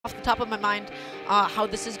off the top of my mind how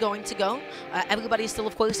this is going to go. Everybody's still,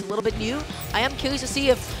 of course, a little bit new. I am curious to see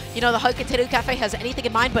if, the TheHeartContainerCafe has anything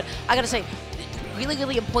in mind, but I gotta say, really,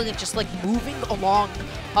 really important, just like moving along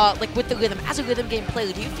like with the rhythm. As a rhythm game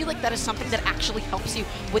player, do you feel like that is something that actually helps you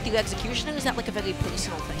with your execution, or is that like a very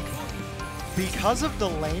personal thing? Because of the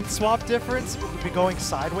lane swap difference, going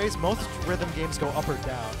sideways, most rhythm games go up or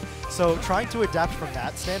down. So trying to adapt from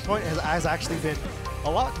that standpoint has actually been a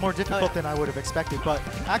lot more difficult than I would have expected. But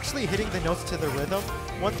actually hitting the notes to the rhythm,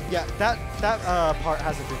 that part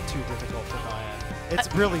hasn't been too difficult for my end.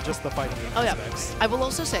 It's really just the fighting game aspects. I will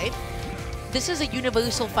also say, this is a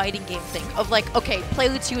universal fighting game thing of like, okay,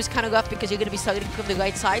 player 2 is kind of rough because you're going to be starting from the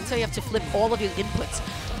right side, so you have to flip all of your inputs.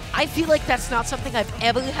 I feel like that's not something I've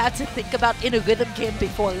ever had to think about in a rhythm game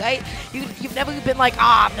before, right? You've never been like,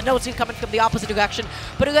 the notes are coming from the opposite direction.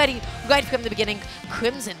 But already, right from the beginning,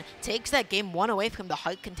 Crimson takes that game 1 away from the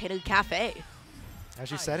TheHeartContainerCafe.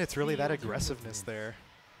 As you said, it's really that aggressiveness there.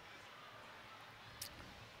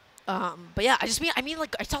 But yeah, I mean,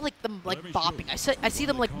 like, I saw like them like bopping. I see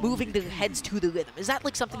them like moving their heads to the rhythm. Is that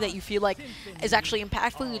like something that you feel like is actually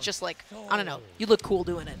impactful? It's just like, I don't know, you look cool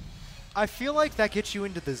doing it. I feel like that gets you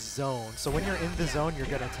into the zone. So when you're in the zone, you're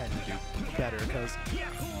going to tend to do better because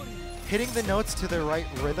hitting the notes to the right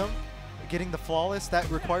rhythm, getting the flawless, that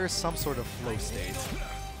requires some sort of flow state.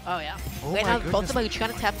 Oh, yeah. Oh right now, both of them are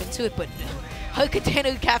trying to tap into it, but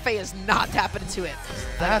TheHeartContainerCafe is not tapping into it.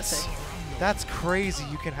 That's crazy.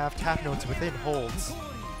 You can have tap notes within holds.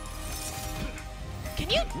 Can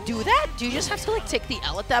you do that? Do you just have to like take the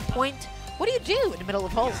L at that point? What do you do in the middle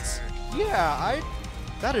of holds? Yeah,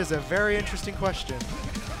 that is a very interesting question.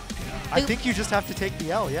 I think you just have to take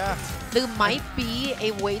the L, yeah. There might be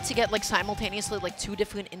a way to get like simultaneously like 2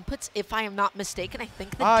 different inputs, if I am not mistaken. I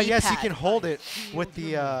think the D-pad. Yes, you can hold it with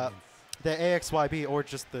the AXYB or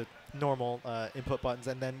just the normal input buttons,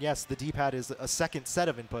 and then yes, the D-pad is a second set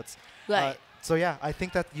of inputs. Right. So yeah, I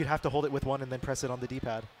think that you'd have to hold it with one and then press it on the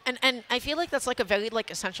D-pad. And I feel like that's like a very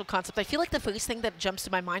like essential concept. I feel like the first thing that jumps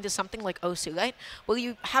to my mind is something like Osu, right? Where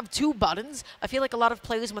you have 2 buttons. I feel like a lot of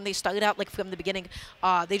players, when they started out like from the beginning,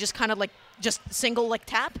 they just kind of like just single like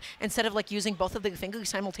tap instead of like using both of their fingers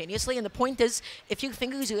simultaneously. And the point is, if your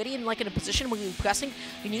finger is already in like in a position where you're pressing,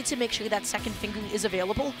 you need to make sure that second finger is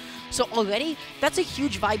available. So already, that's a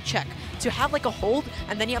huge vibe check. To have like a hold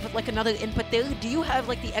and then you have like another input there. Do you have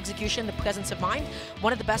like the execution, the presence of mind?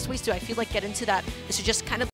 One of the best ways to, I feel like, get into that is to just kind of